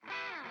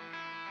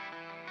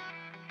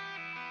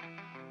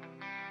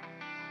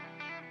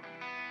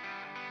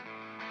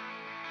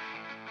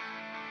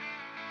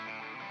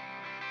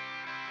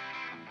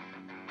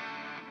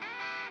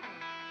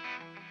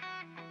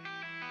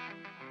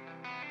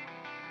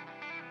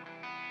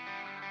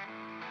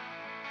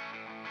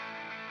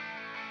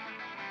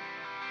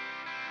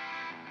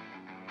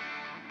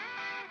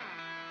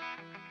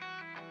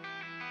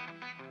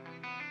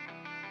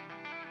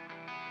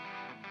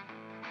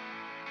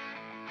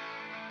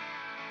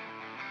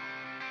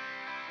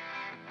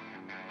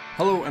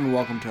Hello and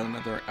welcome to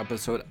another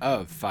episode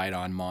of Fight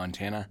on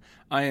Montana.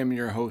 I am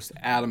your host,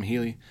 Adam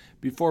Healy.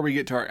 Before we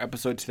get to our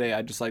episode today,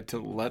 I'd just like to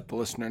let the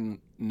listener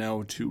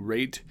know to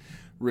rate,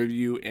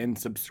 review, and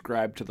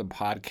subscribe to the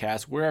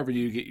podcast wherever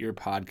you get your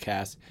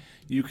podcasts.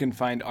 You can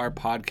find our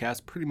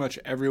podcast pretty much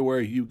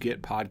everywhere you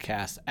get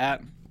podcasts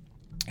at.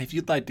 If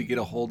you'd like to get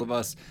a hold of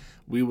us,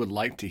 we would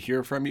like to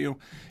hear from you.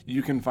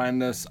 You can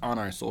find us on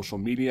our social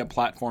media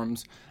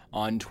platforms,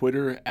 on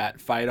Twitter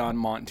at Fight on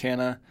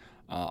Montana,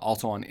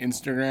 also on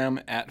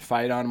Instagram at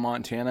Fight on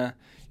Montana.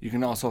 You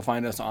can also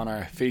find us on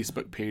our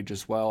Facebook page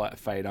as well at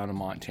Fight on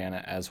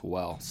Montana as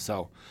well.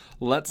 So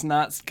let's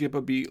not skip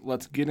a beat.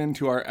 Let's get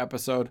into our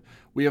episode.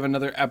 We have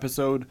another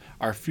episode,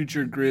 our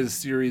future Grizz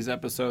series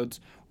episodes,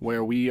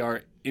 where we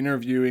are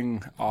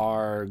interviewing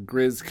our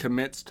Grizz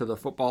commits to the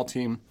football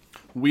team.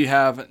 We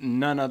have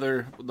none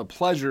other the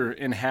pleasure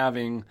in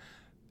having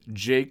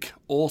Jake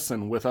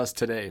Olson with us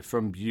today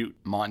from Butte,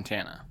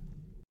 Montana.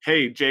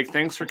 Hey, Jake,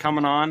 thanks for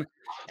coming on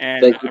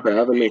and Thank you for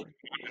having me.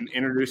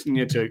 introducing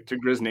you to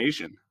Grizz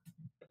Nation.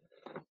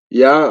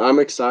 Yeah, I'm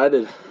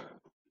excited.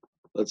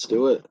 Let's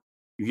do it.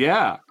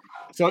 Yeah.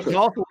 So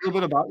tell us a little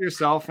bit about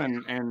yourself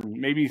and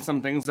maybe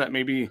some things that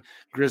maybe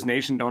Grizz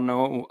Nation don't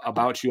know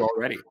about you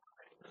already.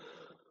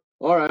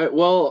 All right.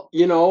 Well,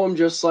 I'm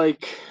just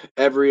like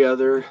every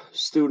other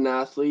student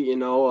athlete,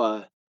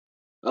 I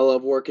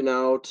love working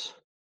out.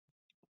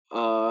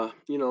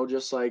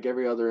 Just like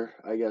every other,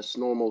 I guess,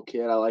 normal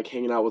kid. I like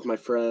hanging out with my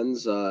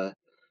friends.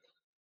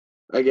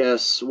 I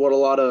guess what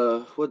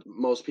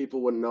most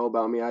people wouldn't know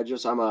about me, I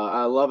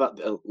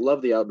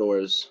love the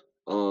outdoors.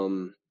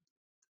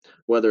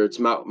 Whether it's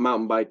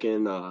mountain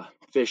biking,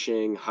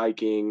 fishing,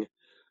 hiking.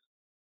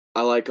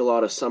 I like a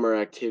lot of summer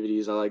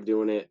activities. I like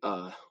doing it,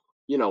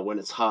 when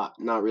it's hot,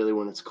 not really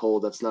when it's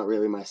cold. That's not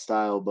really my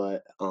style,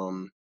 but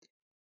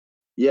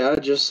yeah,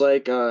 just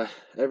like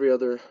every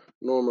other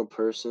normal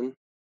person.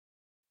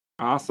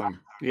 Awesome.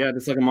 Yeah,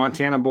 just like a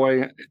Montana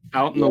boy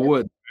out in the Yeah,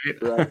 woods,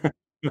 right. right?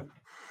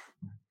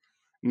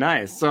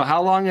 Nice. So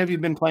how long have you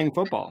been playing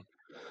football?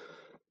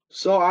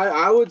 So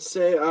I would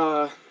say,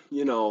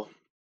 you know,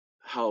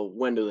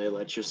 when do they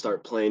let you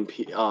start playing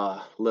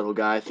little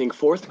guy? I think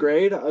fourth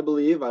grade, I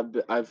believe.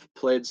 I've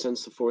played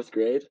since the fourth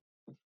grade.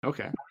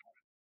 Okay.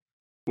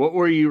 What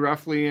were you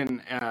roughly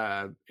in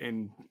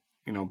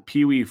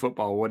Pee Wee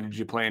football? What did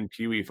you play in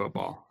Pee Wee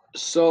football?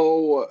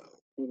 So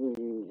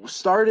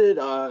started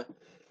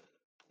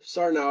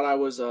starting out, I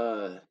was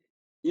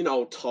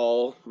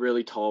tall,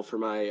 really tall for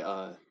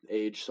my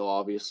age, so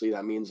obviously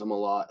that means I'm a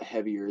lot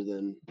heavier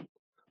than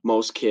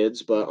most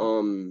kids. But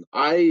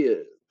I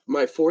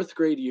my fourth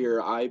grade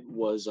year, I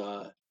was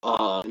an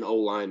O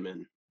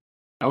lineman,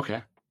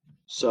 Okay.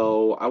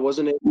 so I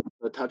wasn't able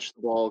to touch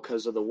the ball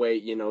because of the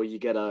weight. You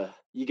get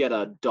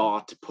a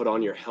dot put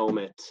on your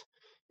helmet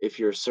if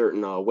you're a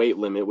certain weight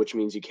limit, which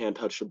means you can't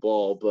touch the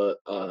ball. But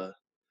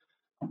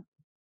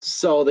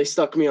so they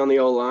stuck me on the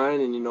O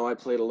line, and I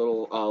played a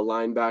little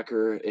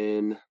linebacker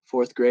in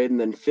fourth grade, and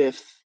then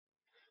fifth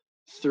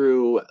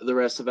through the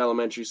rest of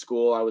elementary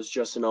school, I was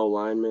just an O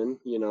lineman.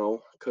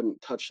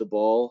 Couldn't touch the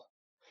ball.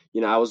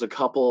 I was a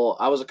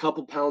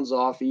couple pounds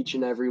off each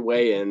and every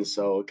way in,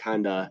 so it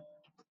kind of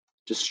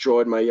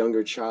destroyed my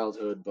younger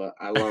childhood. But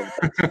I loved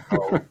it.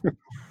 So,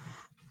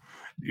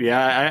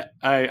 Yeah,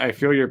 I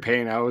feel your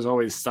pain. I was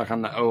always stuck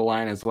on the O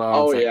line as well.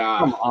 oh It's like, yeah,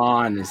 come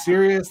on,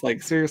 serious?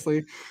 Like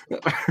seriously?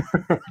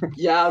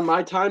 yeah.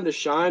 My time to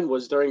shine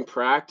was during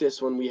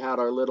practice when we had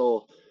our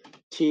little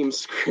team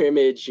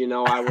scrimmage.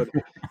 That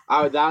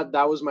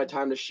was my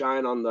time to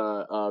shine on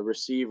the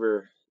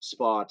receiver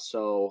spot.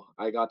 So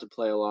I got to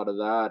play a lot of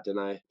that, and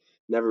I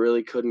never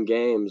really could in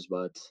games,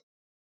 but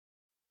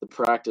the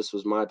practice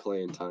was my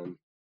playing time.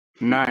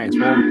 Nice.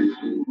 Well,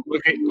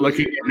 look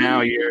at you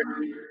now.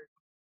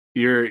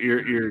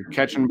 You're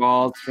catching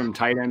balls from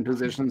tight end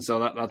position, so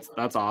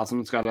that's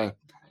awesome.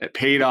 It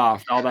paid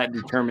off, all that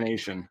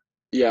determination.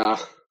 Yeah,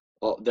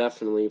 well,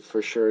 definitely,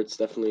 for sure. It's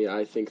definitely,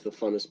 I think, the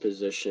funnest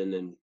position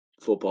in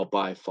football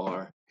by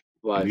far.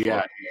 By far.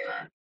 Yeah.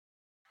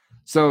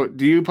 So,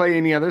 do you play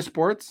any other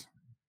sports?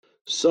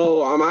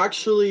 So I'm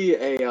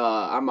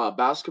a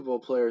basketball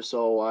player,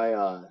 so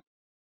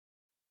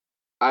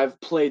I've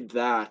played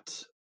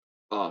that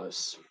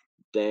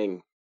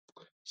dang,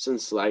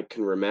 since I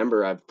can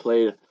remember. I've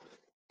played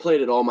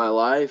it all my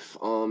life.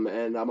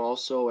 And I'm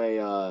also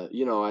I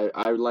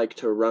like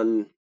to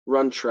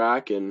run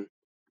track and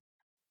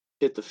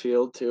hit the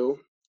field too.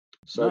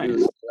 So I do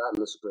Nice. that in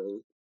the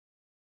spring.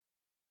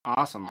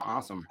 Awesome.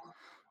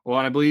 Well,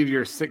 and I believe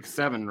you're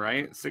 6'7",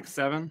 right?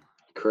 6'7".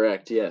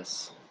 Correct,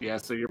 yes. Yeah.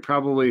 So you're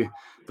probably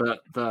the.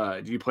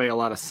 Do you play a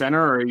lot of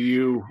center, or are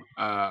you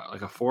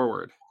like a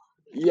forward?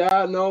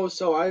 Yeah, no,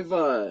 so I've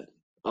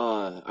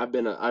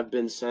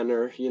been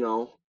center,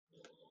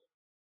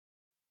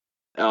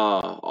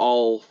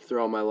 all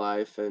throughout my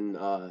life. And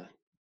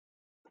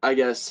I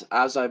guess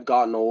as I've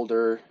gotten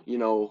older,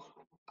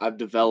 I've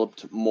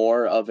developed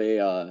more of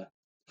a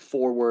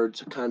forward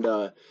kind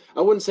of,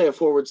 I wouldn't say a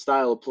forward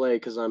style of play,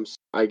 because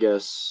I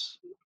guess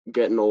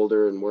getting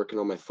older and working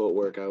on my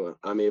footwork,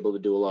 I'm able to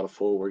do a lot of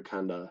forward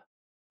kind of,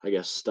 I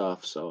guess,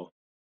 stuff. So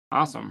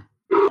Awesome.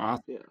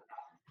 Awesome. yeah.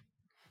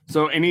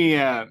 So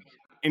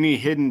any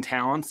hidden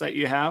talents that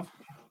you have?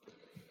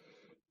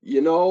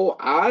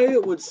 I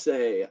would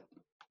say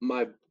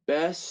my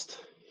best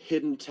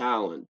hidden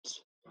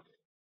talent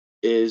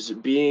is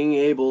being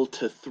able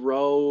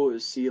to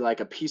see like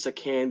a piece of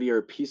candy or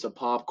a piece of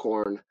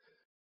popcorn,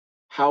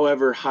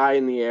 however high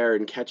in the air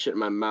and catch it in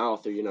my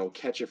mouth, or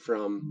catch it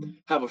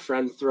have a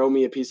friend throw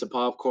me a piece of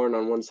popcorn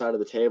on one side of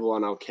the table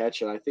and I'll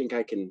catch it. I think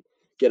I can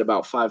get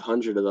about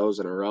 500 of those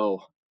in a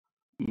row.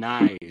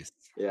 Nice.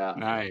 Yeah,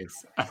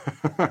 Nice.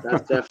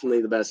 that's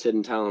definitely the best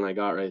hidden talent I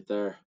got right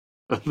there.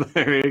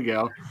 There you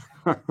go.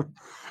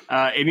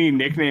 Any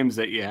nicknames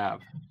that you have?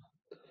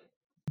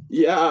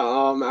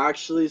 Yeah,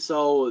 actually,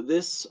 so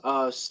this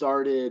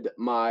started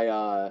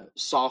my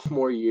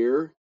sophomore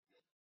year,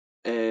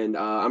 and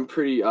I'm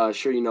pretty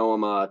sure you know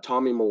him.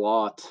 Tommy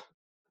Malott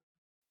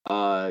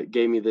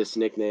gave me this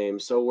nickname.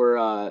 So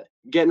we're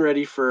getting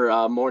ready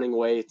for morning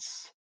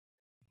weights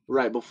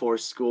right before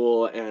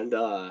school, and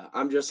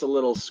I'm just a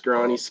little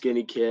scrawny,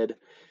 skinny kid,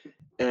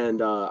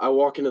 and I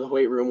walk into the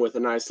weight room with a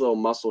nice little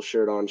muscle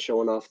shirt on,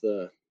 showing off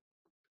the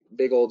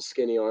big old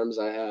skinny arms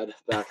I had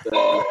back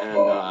then,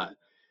 and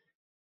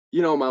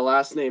my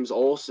last name's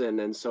Olson,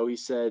 and so he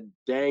said,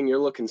 "Dang, you're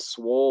looking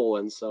swole,"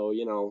 and so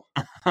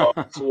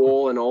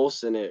Swole and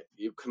Olson,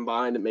 you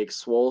combined, it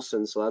makes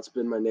Swolson, so that's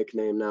been my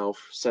nickname now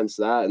since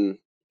that, and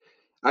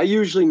I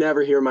usually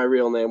never hear my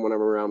real name when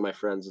I'm around my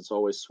friends. It's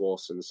always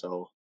Swolson,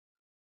 so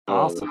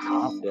Awesome.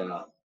 Awesome.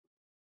 yeah.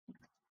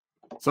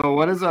 So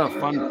what is a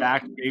fun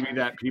fact maybe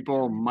that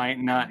people might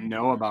not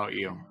know about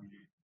you?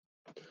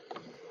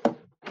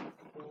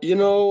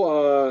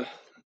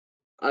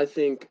 I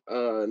think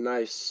a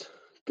nice,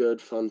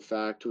 good fun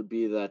fact would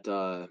be that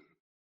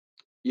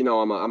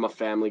I'm a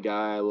family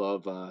guy. I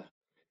love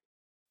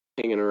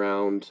hanging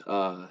around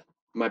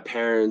my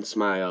parents,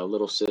 my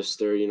little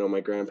sister, my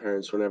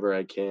grandparents whenever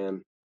I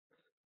can.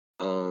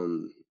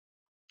 Um,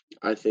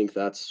 I think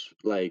that's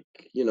like,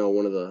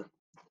 one of the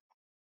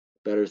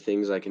better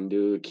things I can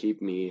do to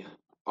keep me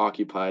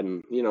occupied,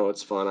 and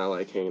it's fun. I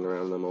like hanging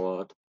around them a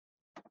lot.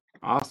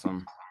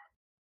 Awesome.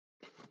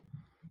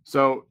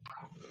 So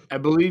I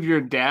believe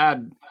your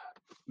dad,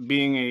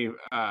 being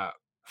a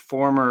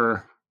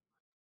former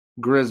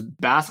Grizz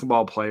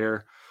basketball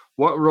player,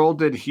 what role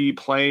did he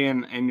play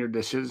in your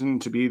decision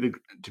to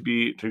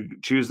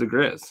choose the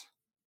Grizz?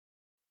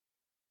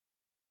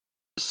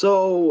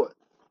 So,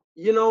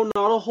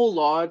 not a whole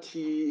lot.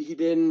 He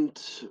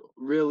didn't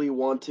really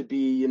want to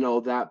be,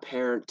 that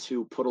parent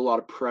to put a lot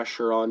of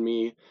pressure on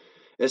me,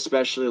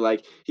 especially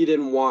like he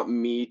didn't want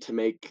me to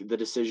make the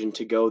decision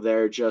to go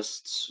there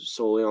just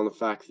solely on the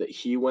fact that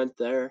he went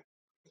there.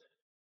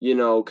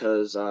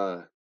 Because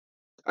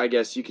I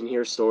guess you can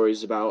hear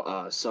stories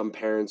about some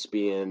parents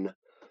being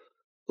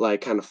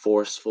like kind of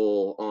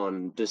forceful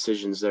on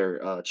decisions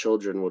their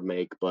children would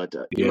make, but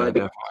Yeah, my dad,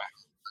 definitely.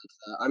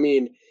 I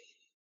mean,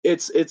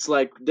 it's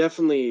like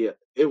definitely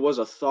it was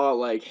a thought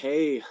like,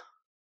 hey,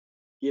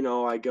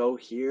 I go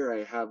here,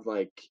 I have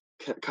like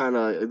kind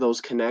of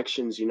those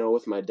connections,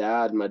 with my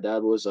dad. My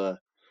dad was a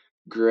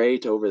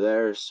great over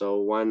there, so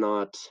why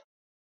not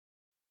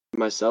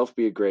myself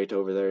be a great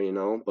over there,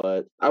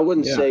 But I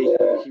wouldn't Yeah. say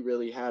he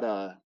really had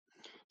a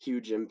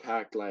huge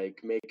impact,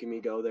 like making me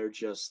go there.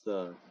 Just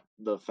the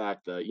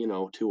fact that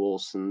two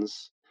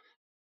Olsons,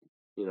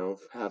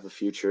 have a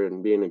future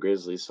and being a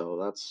Grizzly. So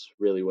that's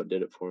really what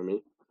did it for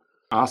me.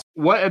 Awesome.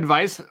 What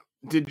advice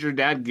did your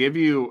dad give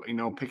you,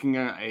 picking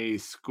a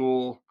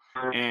school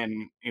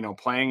and,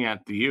 playing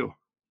at the U?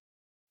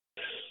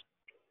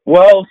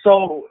 Well,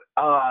 so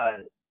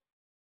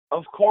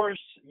of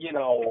course, he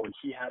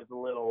has a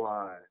little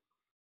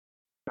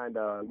kind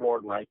of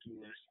more likiness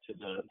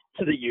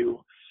to the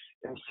U.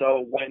 And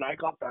so when I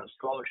got that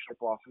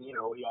scholarship off, he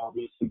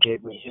obviously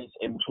gave me his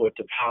input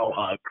of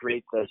how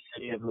great the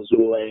city of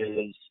Missoula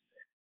is,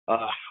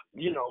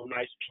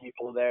 nice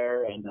people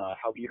there, and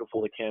how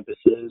beautiful the campus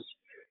is.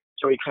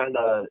 So he kind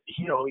of,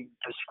 he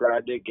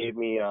described it, gave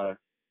me, I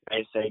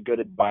say, good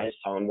advice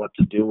on what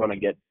to do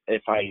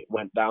if I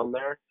went down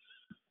there.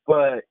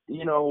 But,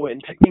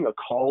 in picking a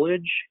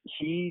college,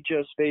 he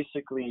just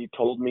basically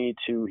told me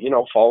to,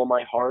 follow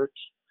my heart,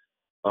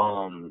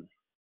 um,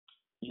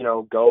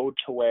 go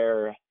to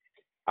where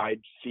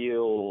I'd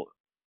feel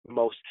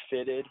most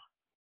fitted.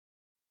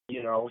 He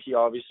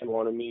obviously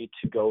wanted me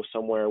to go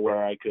somewhere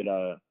where I could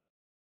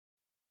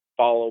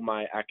follow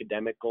my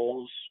academic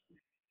goals.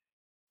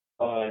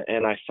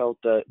 And I felt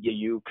that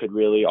you could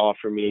really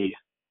offer me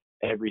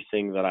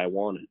everything that I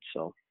wanted.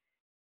 So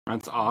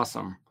That's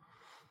awesome.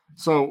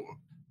 So,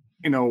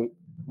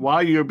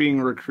 while you're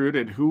being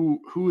recruited, who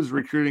is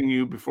recruiting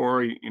you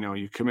before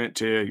you commit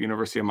to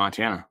University of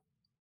Montana?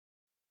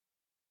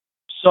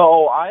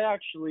 So I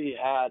actually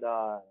had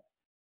a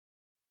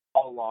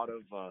lot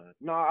of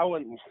no, I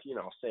wouldn't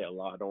say a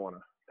lot. I don't want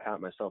to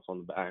pat myself on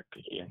the back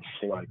or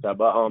anything like that.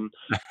 But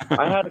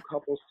I had a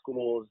couple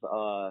schools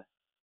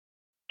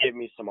give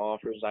me some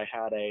offers. I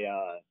had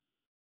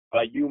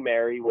U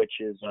Mary, which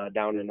is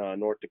down in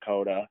North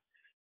Dakota,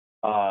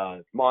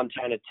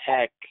 Montana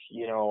Tech,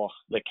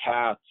 the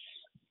Cats,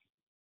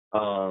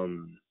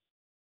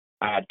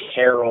 at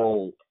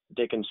Carroll,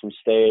 Dickinson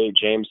State,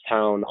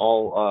 Jamestown,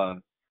 all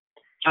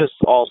just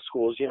all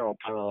schools,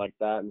 kind of like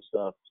that and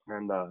stuff.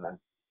 And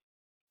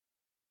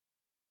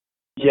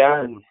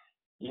yeah, and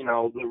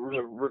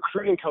the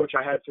recruiting coach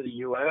I had for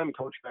the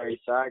Coach Barry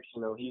Sachs,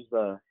 he's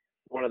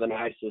one of the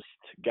nicest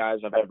guys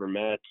I've ever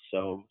met.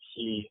 So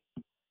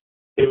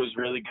it was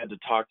really good to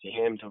talk to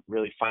him to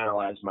really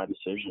finalize my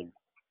decision.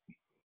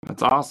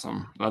 That's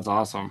awesome. That's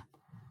awesome.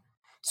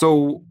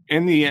 So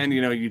in the end,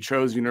 you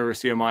chose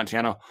University of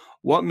Montana.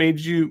 What made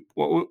you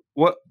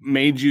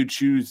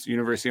choose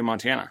University of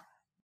Montana?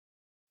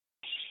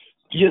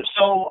 Yeah,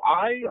 so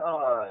I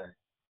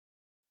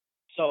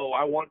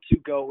want to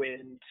go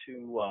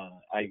into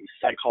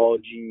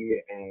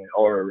psychology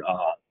or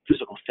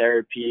physical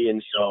therapy,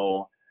 and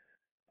so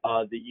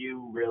the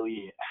U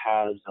really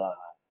has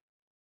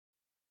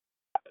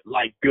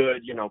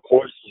good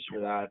courses for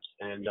that,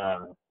 and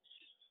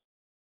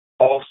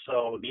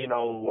also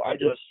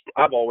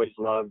I've always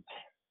loved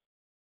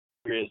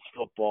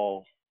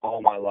football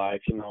all my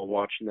life,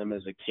 watching them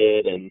as a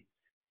kid, and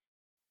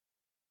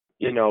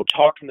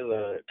talking to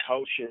the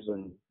coaches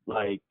and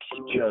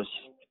just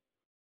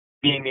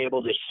being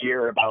able to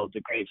hear about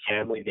the great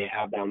family they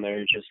have down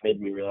there just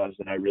made me realize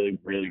that I really,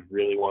 really,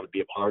 really want to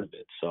be a part of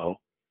it. So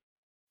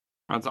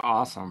that's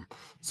awesome.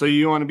 So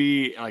you want to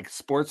be like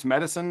sports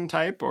medicine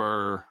type,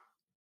 or?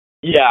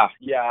 Yeah,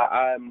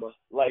 I'm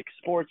like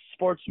sports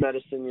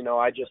medicine.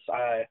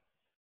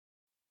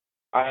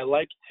 I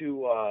like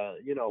to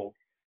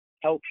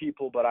help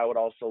people, but I would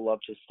also love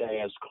to stay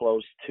as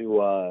close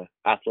to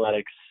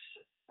athletics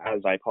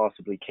as I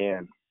possibly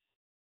can.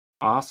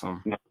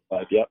 Awesome.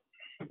 Yep.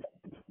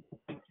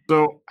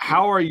 So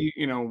how are you,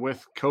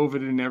 with COVID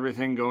and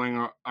everything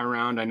going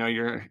around? I know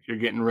you're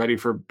getting ready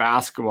for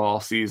basketball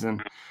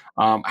season.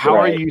 How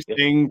are you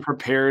staying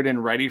prepared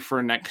and ready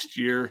for next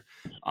year?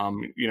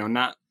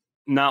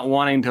 Not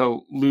wanting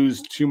to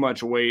lose too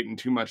much weight and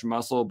too much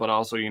muscle, but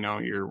also,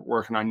 you're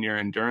working on your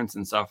endurance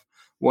and stuff.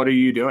 What are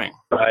you doing?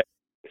 Right.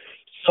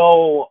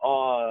 So,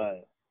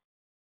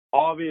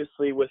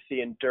 obviously with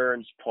the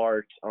endurance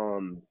part,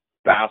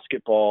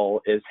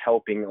 basketball is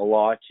helping a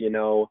lot,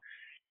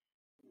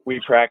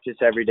 We practice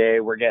every day.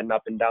 We're getting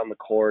up and down the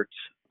court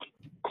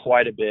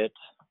quite a bit.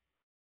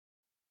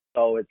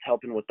 So it's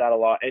helping with that a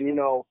lot. And,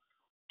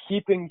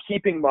 keeping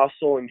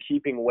muscle and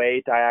keeping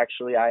weight, I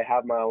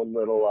have my own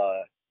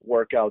little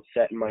workout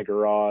set in my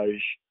garage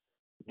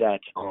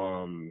that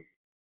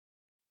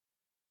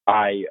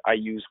I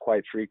use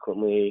quite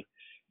frequently.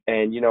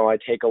 And, I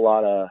take a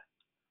lot of,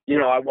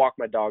 I walk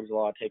my dogs a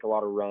lot, take a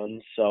lot of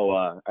runs. So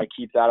I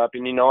keep that up.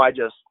 And, I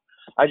just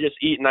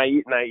eat and I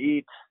eat and I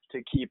eat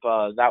to keep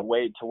that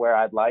weight to where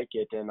I'd like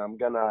it. And I'm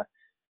going to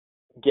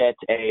get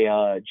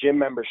a gym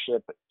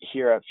membership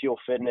here at Fuel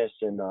Fitness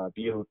in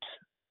Butte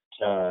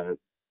to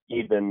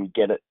even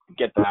get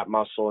that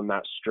muscle and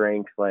that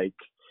strength,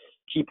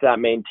 keep that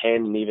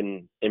maintained and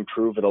even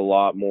improve it a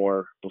lot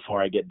more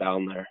before I get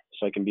down there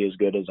so I can be as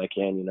good as I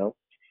can,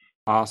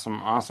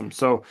 Awesome.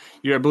 So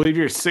I believe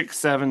you're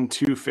 6'7",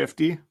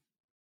 250.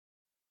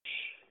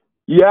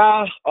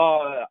 Yeah.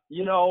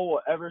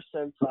 Ever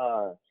since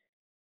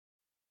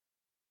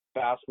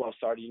basketball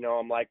started,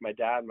 I'm like my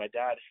dad. My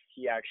dad,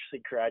 he actually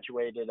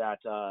graduated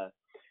at 6'10",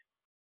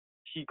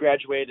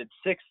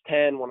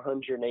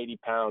 180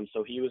 pounds.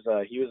 So he was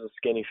a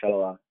skinny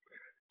fella.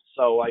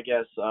 So I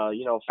guess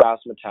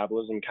fast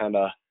metabolism kind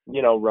of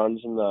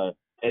runs in the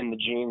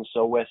genes.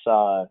 So with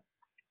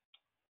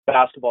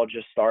basketball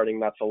just starting,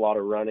 that's a lot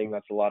of running,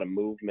 that's a lot of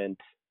movement,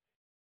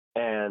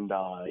 and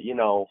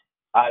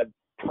I've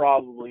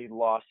probably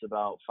lost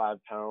about 5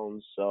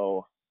 pounds.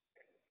 So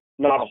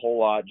not a whole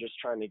lot, just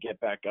trying to get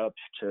back up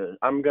to,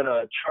 I'm going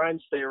to try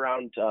and stay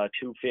around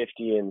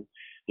 250, and,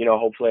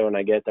 hopefully when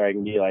I get there, I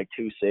can be like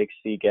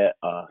 260, get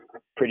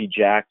pretty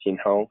jacked,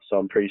 so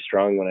I'm pretty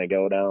strong when I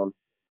go down.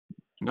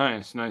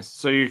 Nice.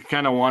 So you're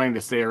kind of wanting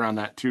to stay around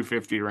that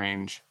 250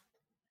 range.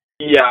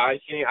 Yeah, I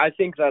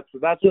think that's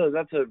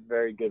a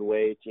very good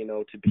way,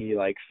 to be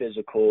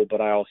physical, but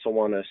I also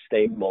want to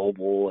stay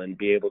mobile and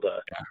be able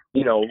to,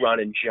 run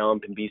and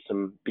jump and be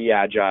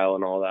agile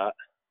and all that.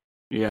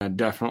 Yeah,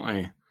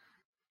 definitely.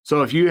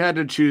 So if you had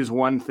to choose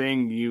one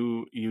thing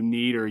you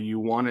need or you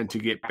wanted to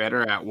get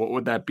better at, what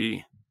would that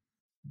be?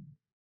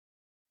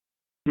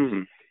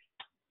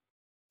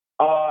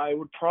 I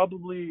would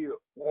probably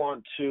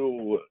want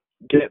to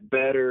get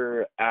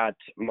better at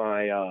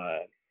my,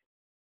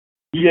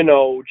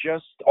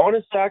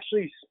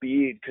 actually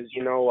speed, because,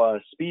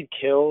 speed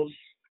kills.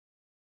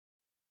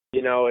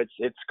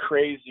 It's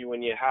crazy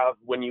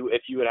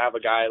if you would have a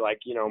guy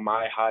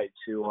my height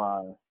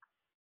to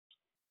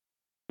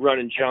run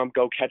and jump,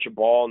 go catch a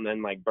ball, and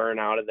then burn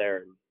out of there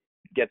and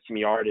get some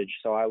yardage.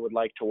 So I would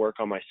like to work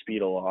on my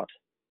speed a lot.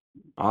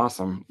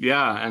 Awesome.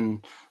 Yeah.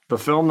 And the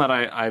film that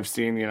I've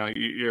seen,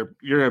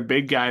 you're a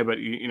big guy, but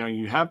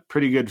you have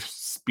pretty good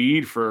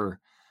speed for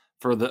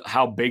for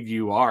how big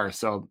you are.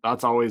 So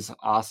that's always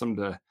awesome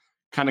to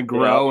kind of Yep.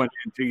 grow and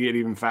to get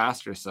even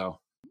faster. So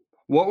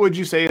what would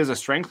you say is a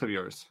strength of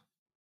yours?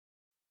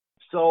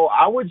 So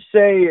I would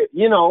say,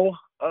 you know,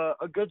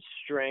 a good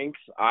strength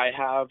I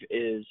have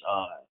is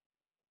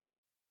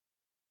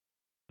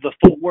the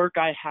footwork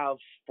I have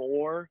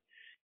for,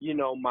 you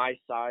know, my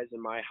size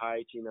and my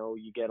height. You know,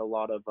 you get a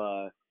lot of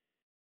a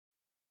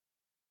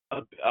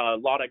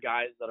lot of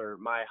guys that are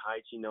my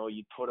height. You know,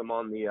 you put them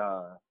on the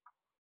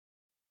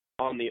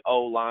O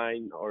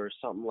line or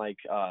something like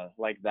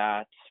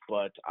that.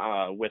 But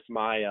with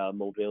my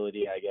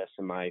mobility, I guess,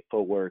 and my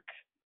footwork,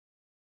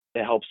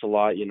 it helps a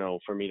lot. You know,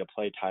 for me to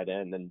play tight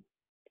end, and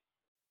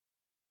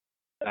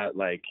that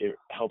like it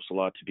helps a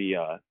lot to be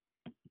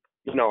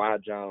you know,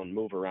 agile and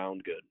move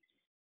around good.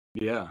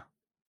 Yeah.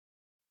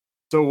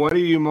 So what are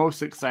you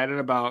most excited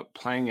about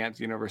playing at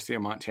the University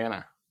of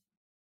Montana?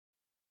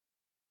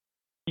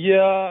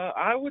 Yeah,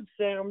 I would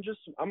say I'm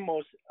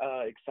most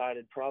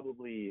excited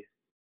probably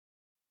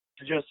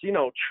to just, you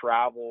know,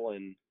 travel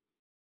and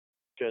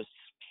just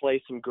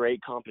play some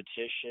great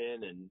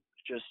competition and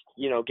just,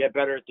 you know, get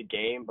better at the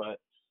game. But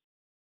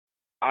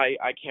I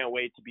can't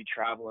wait to be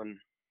traveling,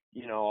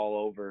 you know,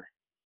 all over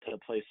to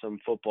play some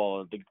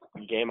football, the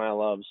game I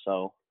love.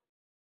 So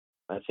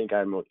I think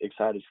I'm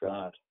excited for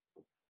that.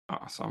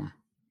 Awesome.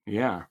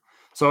 Yeah.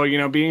 So,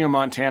 being a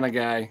Montana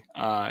guy,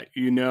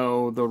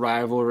 the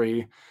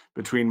rivalry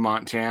between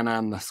Montana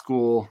and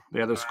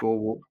the other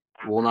school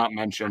will not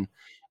mention.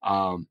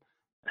 Um,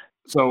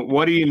 so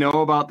what do you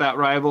know about that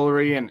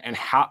rivalry, and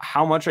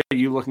how much are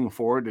you looking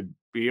forward to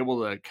be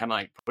able to kind of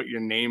like put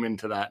your name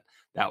into that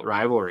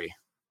rivalry?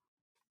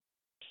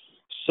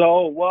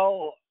 So,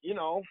 well, you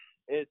know,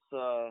 it's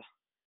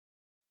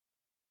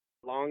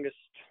longest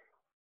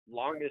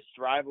longest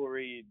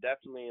rivalry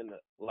definitely in the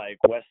like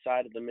west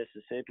side of the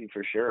Mississippi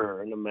for sure,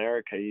 or in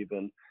America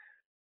even.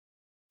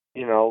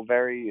 You know,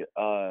 very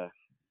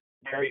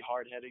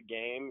hard headed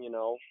game, you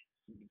know.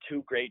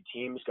 Two great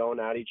teams going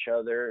at each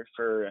other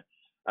for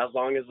as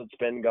long as it's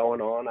been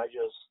going on.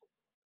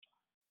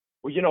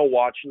 Well, you know,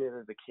 watching it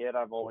as a kid,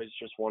 I've always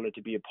just wanted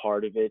to be a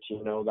part of it.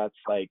 You know, that's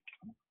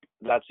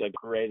a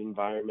great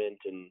environment,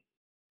 and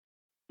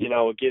you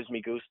know, it gives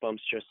me goosebumps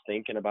just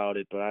thinking about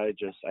it. But I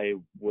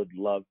would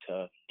love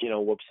to, you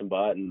know, whoop some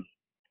butt and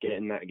get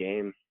in that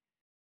game.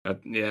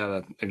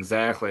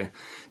 Exactly.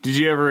 Did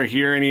you ever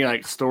hear any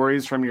like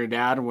stories from your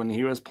dad when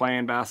he was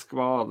playing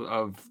basketball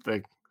of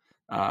the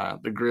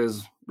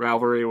Grizz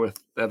rivalry with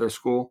the other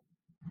school?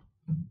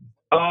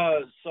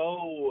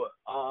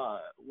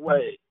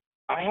 What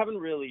I haven't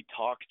really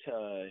talked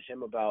to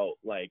him about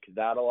like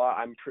that a lot.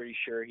 I'm pretty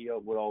sure he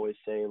would always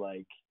say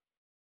like,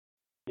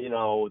 you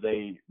know,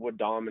 they would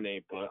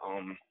dominate, but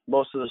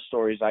most of the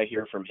stories I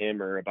hear from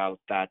him are about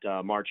that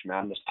March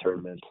Madness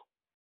tournament.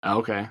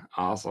 Okay,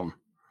 awesome.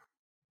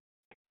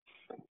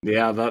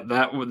 Yeah,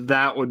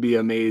 that would be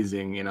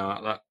amazing.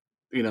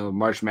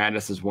 March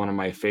Madness is one of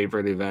my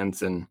favorite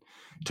events, and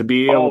to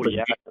be able Oh to,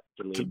 yeah, to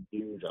definitely,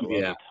 dude. I love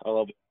yeah, it. I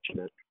love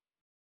watching it.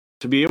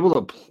 to be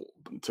able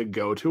to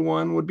go to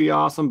one would be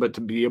awesome, but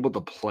to be able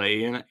to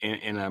play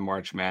in a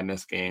March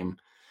Madness game,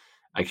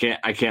 I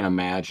can't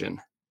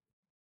imagine.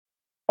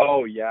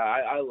 Oh yeah,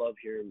 I love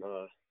hearing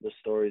the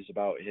stories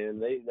about him.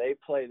 They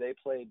played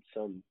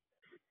some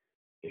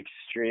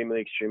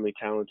extremely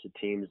talented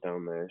teams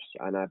down there,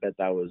 and I bet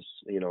that was,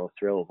 you know, a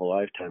thrill of a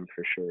lifetime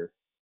for sure.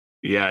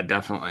 Yeah,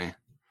 definitely.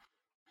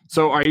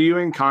 So, are you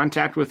in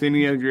contact with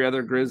any of your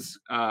other Grizz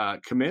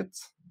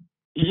commits?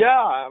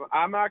 Yeah,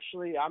 I'm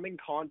in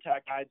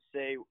contact. I'd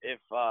say if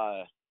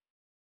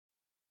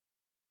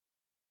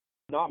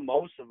not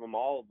most of them,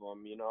 all of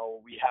them. You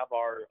know, we have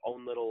our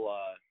own little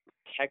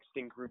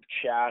texting group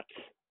chat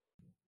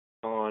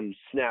on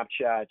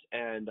Snapchat,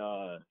 and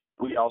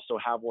we also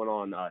have one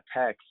on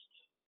text.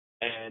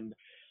 And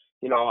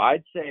you know,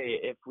 I'd say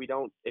if we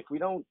don't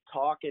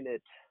talk in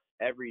it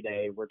every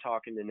day, we're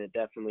talking in it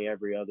definitely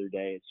every other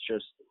day.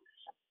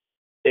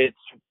 It's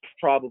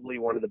probably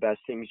one of the best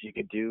things you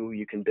could do.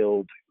 You can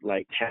build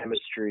like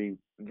chemistry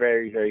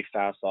very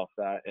fast off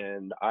that,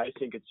 and I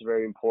think it's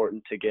very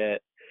important to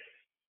get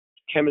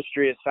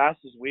chemistry as fast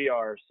as we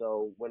are,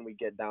 so when we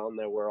get down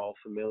there we're all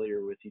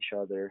familiar with each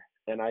other,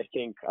 and I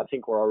think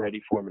we're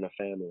already forming a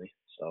family.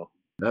 So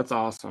That's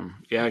awesome.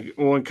 Yeah,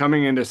 well,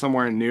 coming into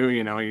somewhere new,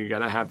 you got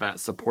to have that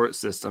support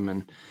system,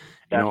 and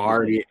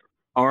definitely.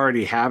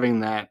 already having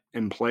that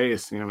in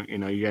place. You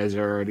guys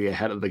are already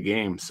ahead of the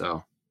game.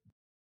 So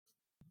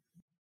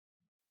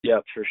Yeah,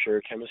 for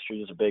sure,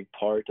 chemistry is a big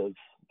part of,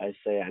 I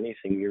say,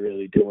 anything you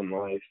really do in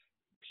life,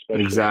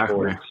 especially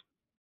exactly. sports.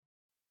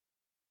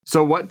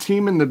 So, what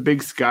team in the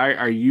Big Sky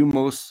are you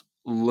most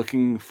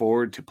looking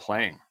forward to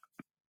playing?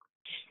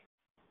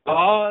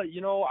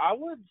 You know, I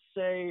would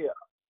say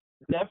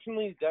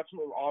definitely,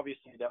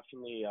 obviously,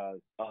 definitely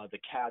the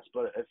Cats,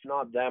 but if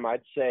not them,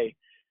 I'd say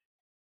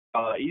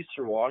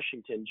Eastern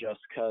Washington, just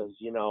because,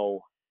 you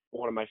know,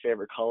 one of my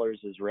favorite colors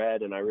is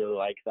red, and I really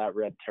like that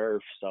red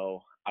turf,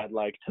 so I'd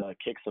like to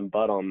kick some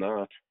butt on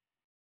that.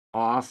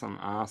 Awesome,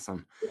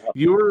 awesome. Yeah.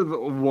 You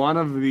were one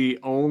of the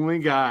only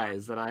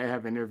guys that I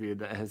have interviewed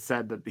that has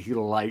said that he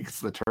likes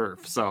the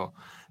turf. So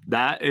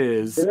Yeah.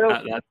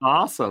 that's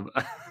awesome.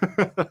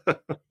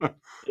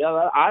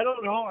 Yeah, I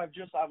don't know.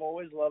 I've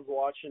always loved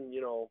watching,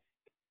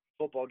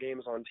 football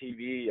games on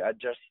TV.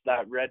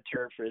 That red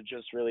turf, it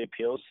just really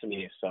appeals to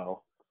me.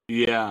 So.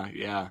 Yeah,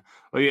 yeah.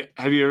 Well, yeah,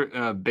 have you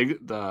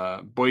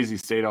the Boise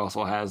State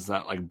also has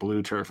that like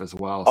blue turf as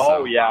well. Oh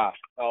So yeah.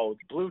 Oh,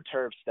 blue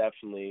turf's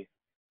definitely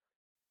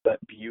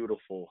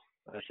beautiful.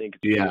 I think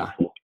it's yeah.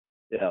 beautiful.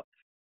 Yeah.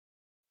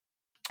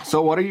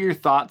 So what are your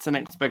thoughts and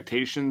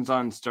expectations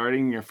on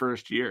starting your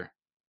first year?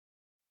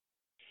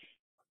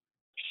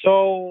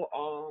 So,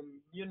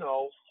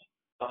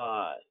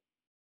 uh,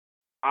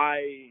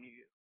 I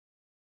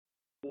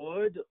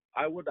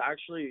I would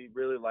actually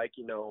really like,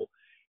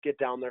 get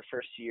down there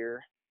first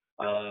year,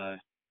 uh,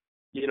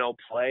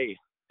 play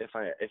if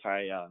I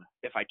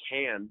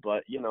can,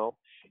 but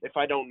if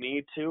I don't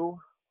need to,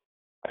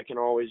 I can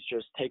always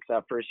just take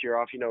that first year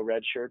off,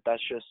 red shirt.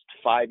 That's just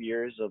 5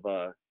 years of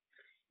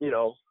you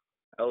know,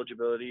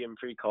 eligibility in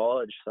free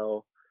college.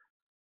 So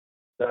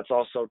that's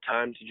also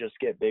time to just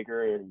get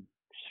bigger and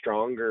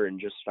stronger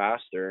and just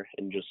faster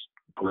and just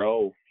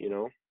grow.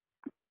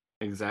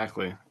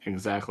 Exactly,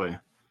 exactly.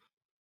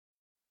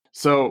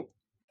 So,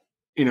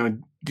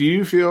 do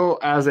you feel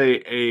as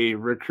a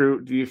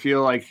recruit, do you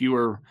feel like you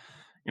were,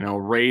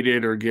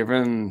 rated or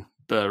given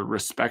the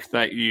respect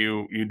that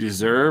you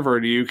deserve, or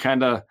do you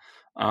kind of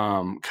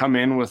come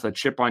in with a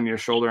chip on your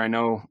shoulder? I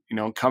know,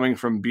 coming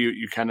from Butte,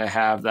 you kind of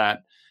have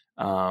that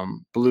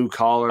blue Oh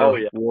collar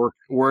yeah.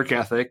 work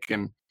ethic,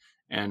 and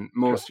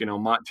most,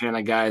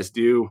 Montana guys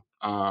do.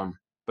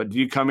 But do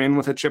you come in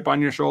with a chip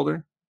on your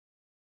shoulder?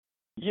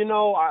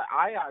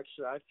 I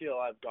feel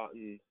I've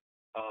gotten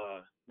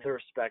the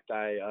respect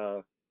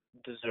I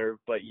deserve,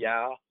 but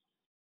yeah,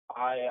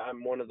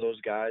 I'm one of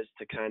those guys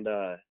to kind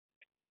of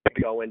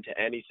go into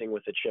anything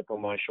with a chip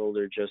on my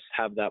shoulder, just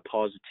have that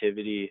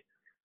positivity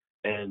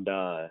and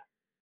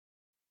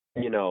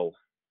you know,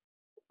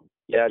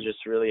 yeah,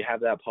 just really have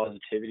that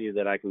positivity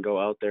that I can go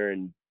out there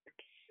and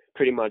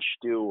pretty much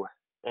do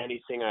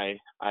anything I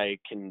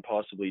can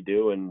possibly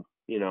do, and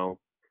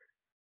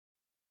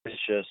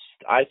it's just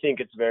I think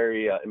it's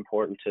very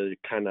important to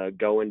kind of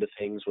go into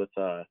things with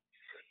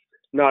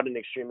not an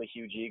extremely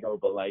huge ego,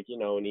 but like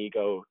an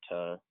ego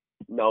to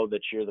know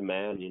that you're the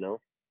man.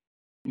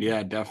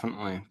 Yeah,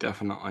 definitely,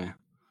 definitely.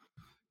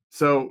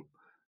 So,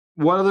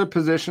 what other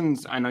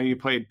positions? I know you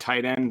played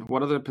tight end.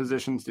 What other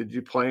positions did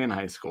you play in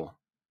high school?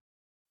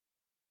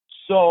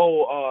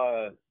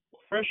 So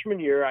freshman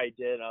year I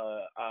did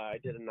a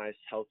nice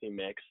healthy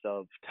mix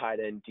of tight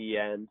end, D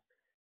end,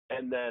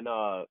 and then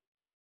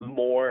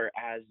more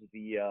as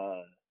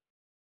the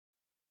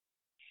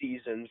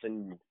seasons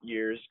and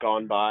years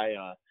gone by.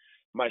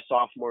 My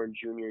sophomore and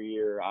junior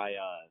year, I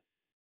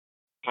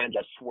kind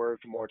of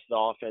swerved more to the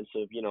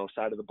offensive,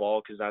 side of the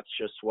ball because that's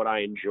just what I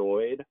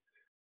enjoyed.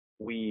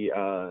 We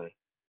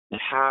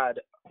had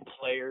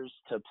players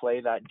to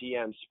play that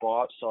DN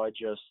spot, so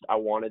I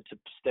wanted to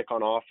stick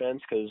on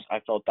offense because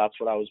I felt that's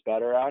what I was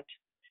better at,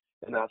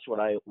 and that's what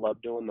I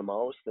loved doing the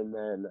most. And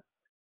then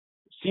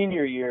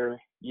senior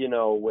year,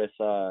 with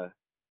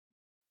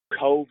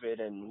COVID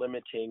and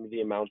limiting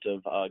the amount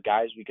of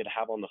guys we could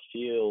have on the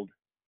field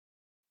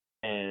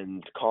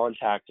and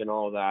contact and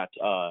all that,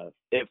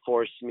 it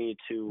forced me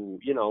to,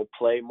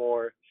 play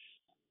more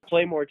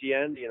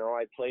DN.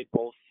 I played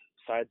both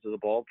sides of the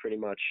ball pretty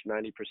much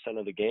 90%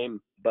 of the game.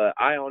 But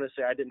I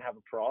didn't have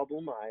a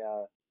problem.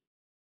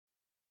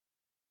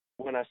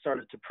 When I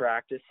started to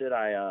practice it,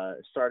 I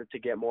started to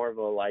get more of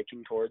a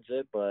liking towards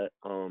it. But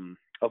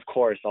of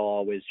course, I'll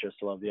always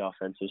just love the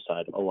offensive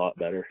side a lot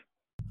better.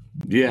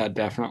 Yeah,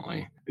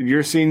 definitely.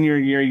 Your senior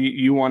year,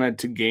 you wanted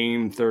to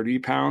gain 30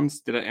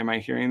 pounds. Am I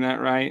hearing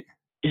that right?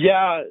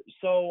 Yeah.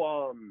 So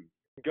I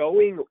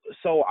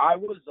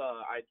was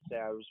I'd say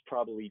I was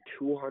probably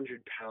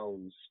 200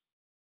 pounds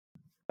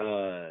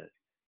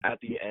at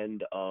the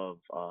end of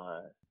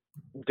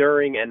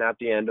during and at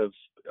the end of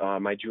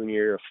my junior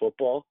year of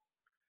football.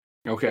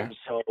 Okay. And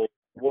so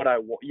what I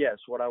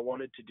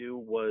wanted to do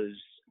was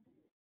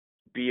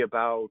be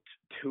about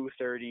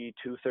 230,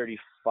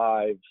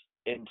 235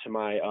 into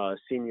my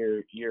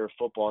senior year of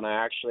football, and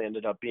I actually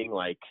ended up being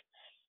like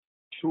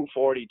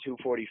 240,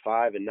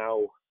 245, and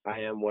now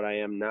I am what I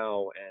am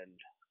now, and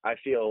I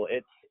feel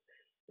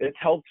it's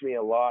helped me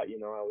a lot. I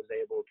was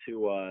able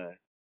to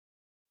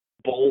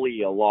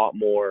bully a lot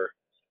more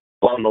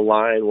on the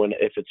line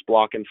if it's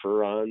blocking for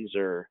runs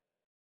or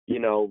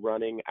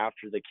running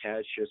after the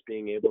catch, just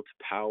being able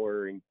to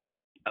power and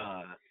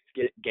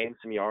gain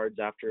some yards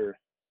after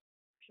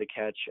the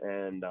catch,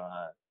 and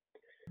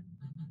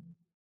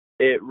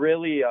it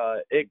really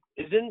it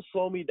didn't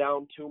slow me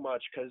down too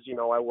much because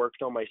I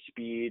worked on my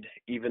speed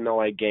even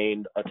though I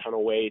gained a ton of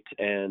weight,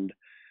 and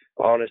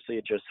honestly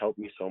it just helped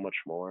me so much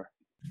more.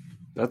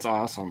 That's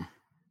awesome.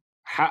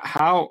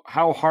 How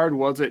hard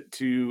was it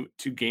to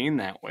gain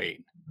that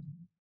weight?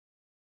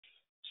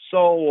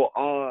 So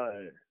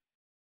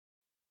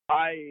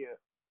I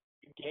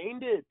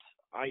gained it,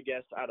 I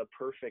guess, at a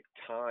perfect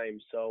time.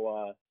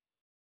 So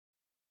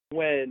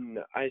when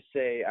I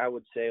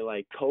would say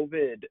like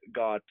COVID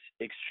got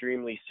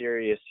extremely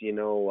serious,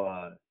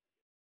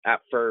 at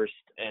first,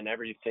 and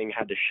everything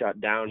had to shut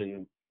down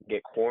and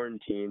get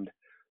quarantined.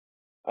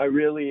 I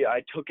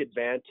took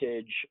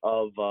advantage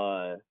of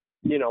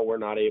we're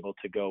not able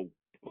to go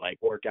like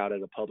work out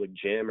at a public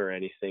gym or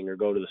anything or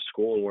go to the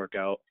school and work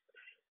out.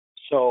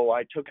 So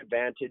I took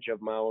advantage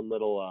of my own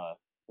little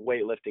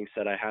weightlifting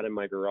set I had in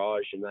my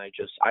garage, and I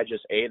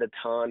just ate a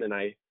ton, and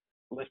I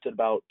lifted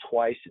about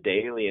twice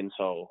daily. And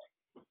so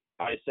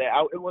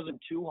it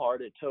wasn't too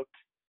hard. It took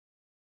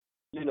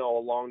a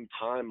long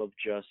time of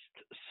just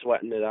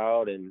sweating it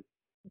out and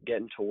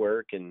getting to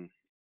work and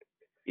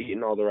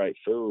eating all the right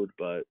food,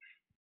 but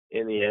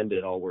in the end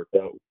it all worked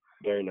out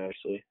very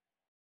nicely.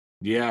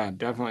 Yeah,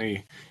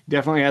 definitely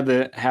had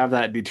to have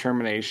that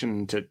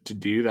determination to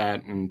do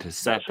that and to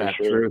set That's for that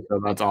sure. through. So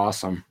that's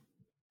awesome.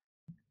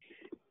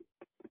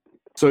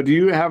 So do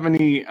you have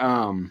a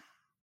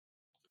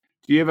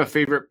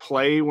favorite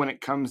play when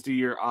it comes to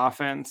your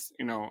offense?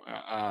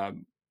 A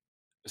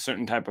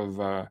certain type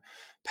of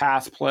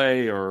pass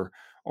play, or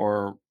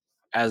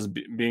as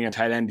being a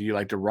tight end, do you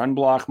like to run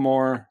block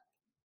more?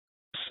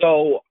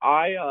 So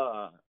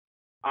I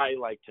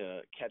like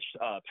to catch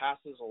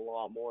passes a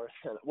lot more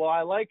than, well,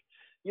 I like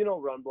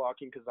run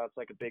blocking because that's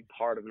like a big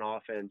part of an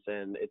offense,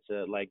 and it's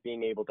like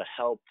being able to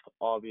help,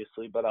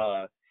 obviously. But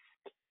I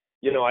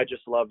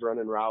just love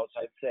running routes.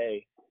 I'd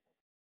say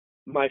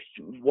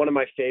one of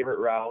my favorite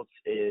routes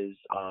is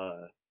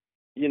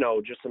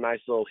just a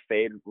nice little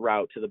fade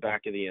route to the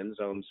back of the end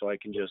zone, so I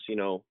can just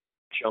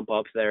jump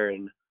up there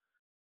and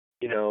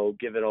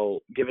giving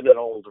an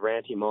old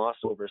Randy Moss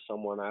over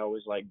someone. I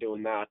always like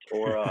doing that.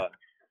 Or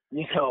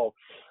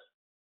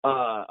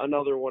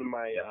another one of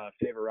my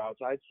favorite routes,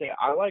 I'd say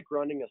I like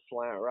running a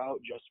slant route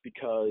just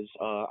because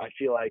I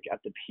feel like at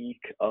the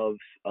peak of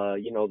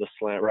the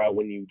slant route,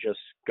 when you just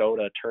go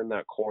to turn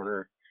that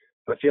corner,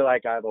 I feel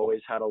like I've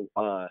always had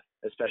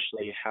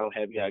especially how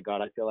heavy I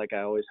got, I feel like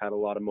I always had a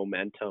lot of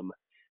momentum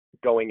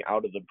going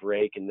out of the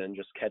break and then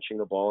just catching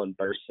the ball and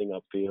bursting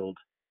upfield.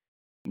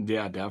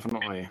 Yeah,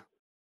 definitely.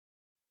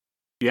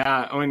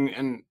 Yeah, I mean,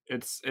 and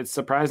it's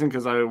surprising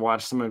because I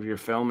watched some of your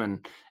film,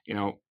 and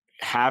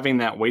having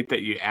that weight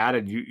that you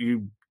added,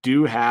 you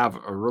do have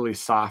a really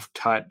soft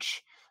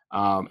touch,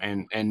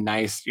 and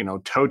nice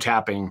toe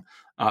tapping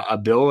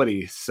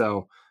ability.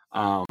 So,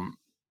 um,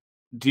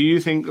 do you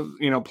think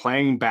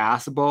playing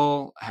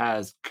basketball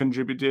has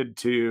contributed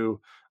to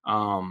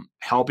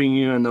helping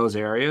you in those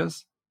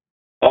areas?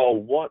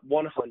 Oh,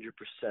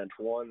 100%,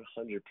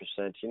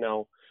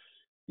 100%.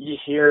 You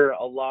hear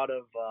a lot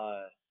of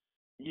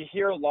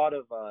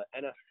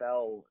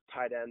NFL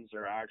tight ends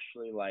are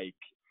actually like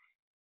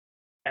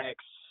ex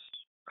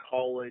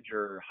college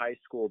or high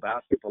school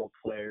basketball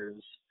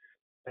players,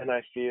 and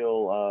I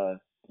feel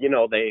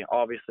they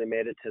obviously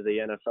made it to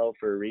the NFL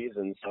for a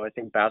reason. So I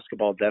think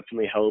basketball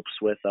definitely helps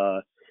with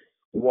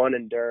one,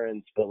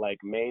 endurance, but like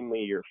mainly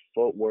your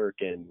footwork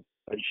and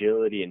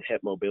agility and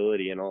hip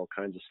mobility and all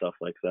kinds of stuff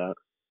like that.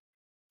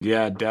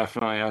 Yeah,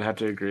 definitely. I'd have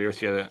to agree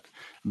with you that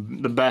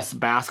the best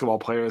basketball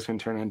players can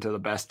turn into the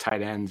best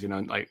tight ends.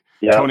 Like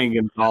Yeah. Tony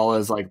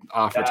Gonzalez, like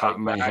off the Yeah, top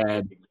of my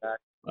head.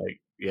 exactly. Like,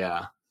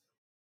 yeah.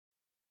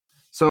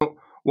 So,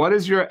 what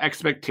is your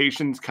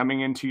expectations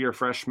coming into your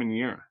freshman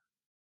year?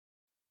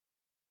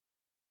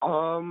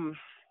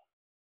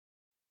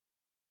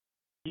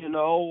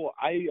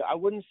 I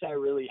wouldn't say I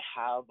really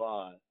have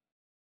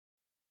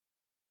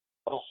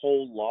a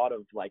whole lot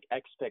of like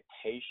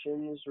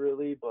expectations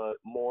really, but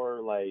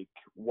more like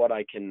what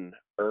I can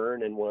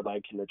earn and what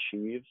I can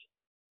achieve,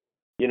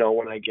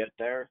 when I get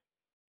there.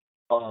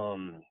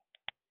 Um,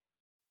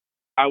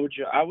 I would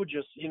just,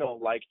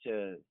 like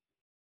to,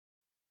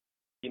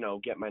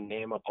 get my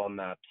name up on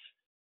that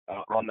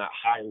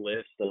high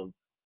list of,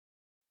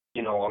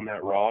 on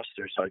that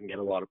roster so I can get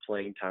a lot of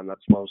playing time.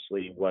 That's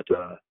mostly what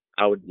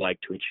I would like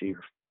to achieve.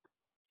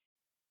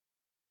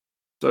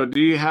 So,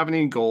 do you have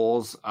any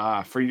goals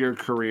for your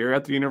career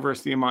at the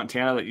University of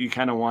Montana that you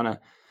kind of want to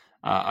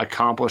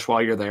accomplish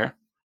while you're there?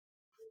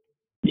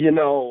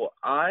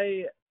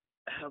 I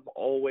have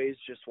always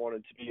just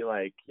wanted to be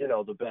like,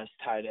 the best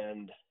tight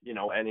end,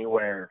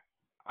 anywhere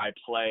I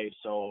play.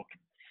 So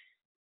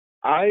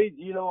I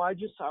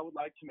would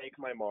like to make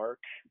my mark,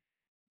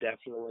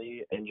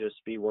 definitely, and just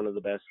be one of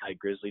the best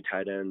Grizzly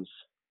tight ends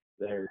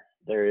there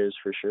is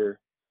for sure.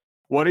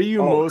 What are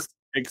you Oh, most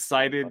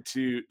excited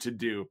to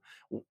do?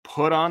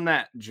 Put on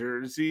that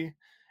jersey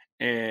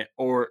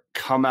or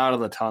come out of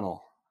the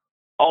tunnel?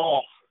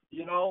 oh,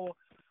 you know,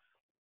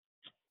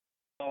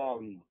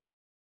 um,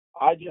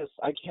 I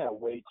can't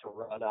wait to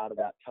run out of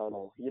that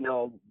tunnel.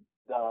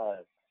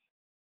 That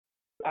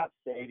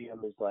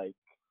stadium is like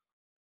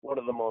one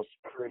of the most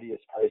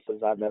prettiest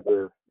places I've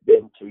ever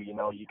been to. You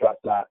got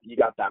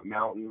that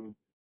mountain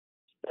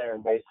there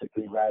and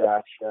basically right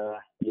at you.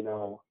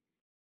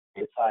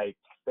 It's like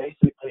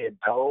basically a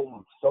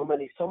dome. So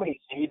many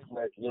seats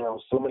and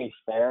so many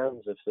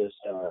fans. It's this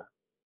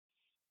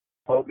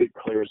COVID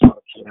clears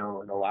up,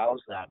 and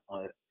allows that.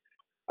 But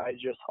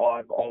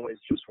I've always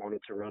just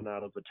wanted to run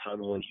out of the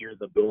tunnel and hear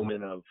the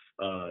booming of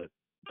the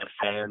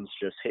fans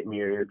just hitting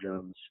your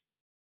eardrums.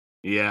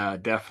 Yeah,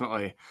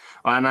 definitely.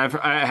 And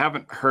I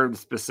haven't heard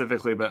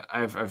specifically, but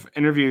I've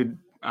interviewed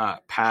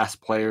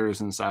past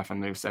players and stuff,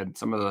 and they've said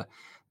some of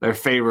their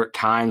favorite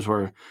times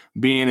were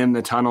being in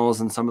the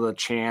tunnels and some of the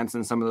chants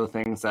and some of the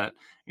things that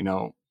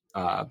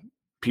uh,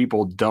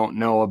 people don't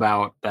know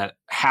about that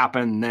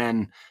happen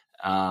then.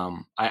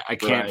 I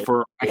can't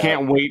Right. I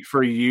can't wait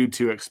for you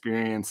to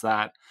experience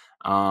that.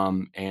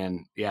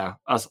 And yeah,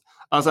 us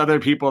other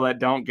people that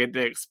don't get to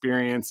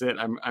experience it,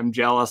 I'm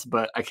jealous,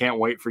 but I can't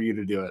wait for you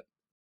to do it.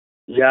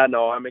 Yeah,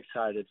 no, I'm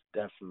excited,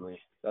 definitely.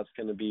 That's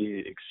going to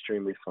be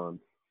extremely fun.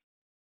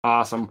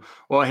 Awesome.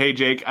 Well, hey,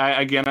 Jake,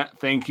 again,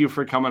 thank you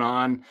for coming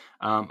on.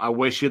 I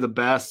wish you the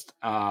best.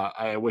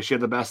 I wish you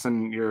the best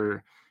in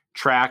your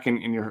track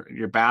and in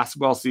your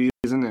basketball season,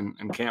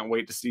 and can't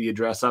wait to see you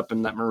dress up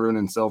in that maroon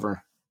and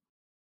silver.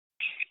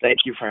 Thank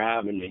you for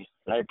having me.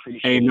 I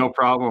appreciate Hey, it. no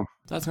problem.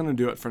 That's going to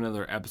do it for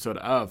another episode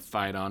of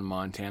Fight on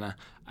Montana.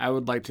 I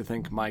would like to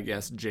thank my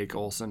guest, Jake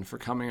Olson, for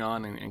coming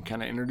on and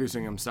kind of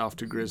introducing himself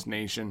to Grizz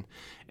Nation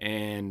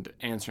and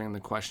answering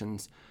the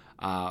questions.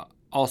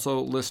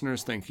 Also,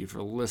 listeners, thank you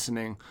for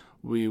listening.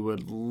 We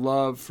would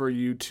love for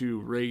you to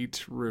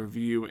rate,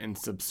 review, and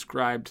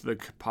subscribe to the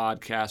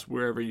podcast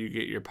wherever you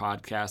get your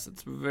podcasts.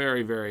 It's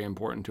very, very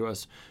important to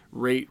us.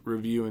 Rate,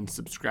 review, and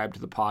subscribe to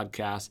the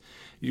podcast.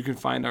 You can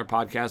find our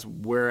podcast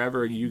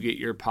wherever you get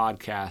your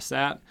podcasts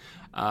at.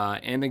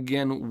 And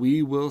again,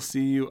 we will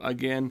see you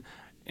again.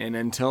 And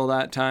until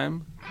that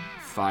time,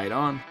 fight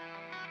on.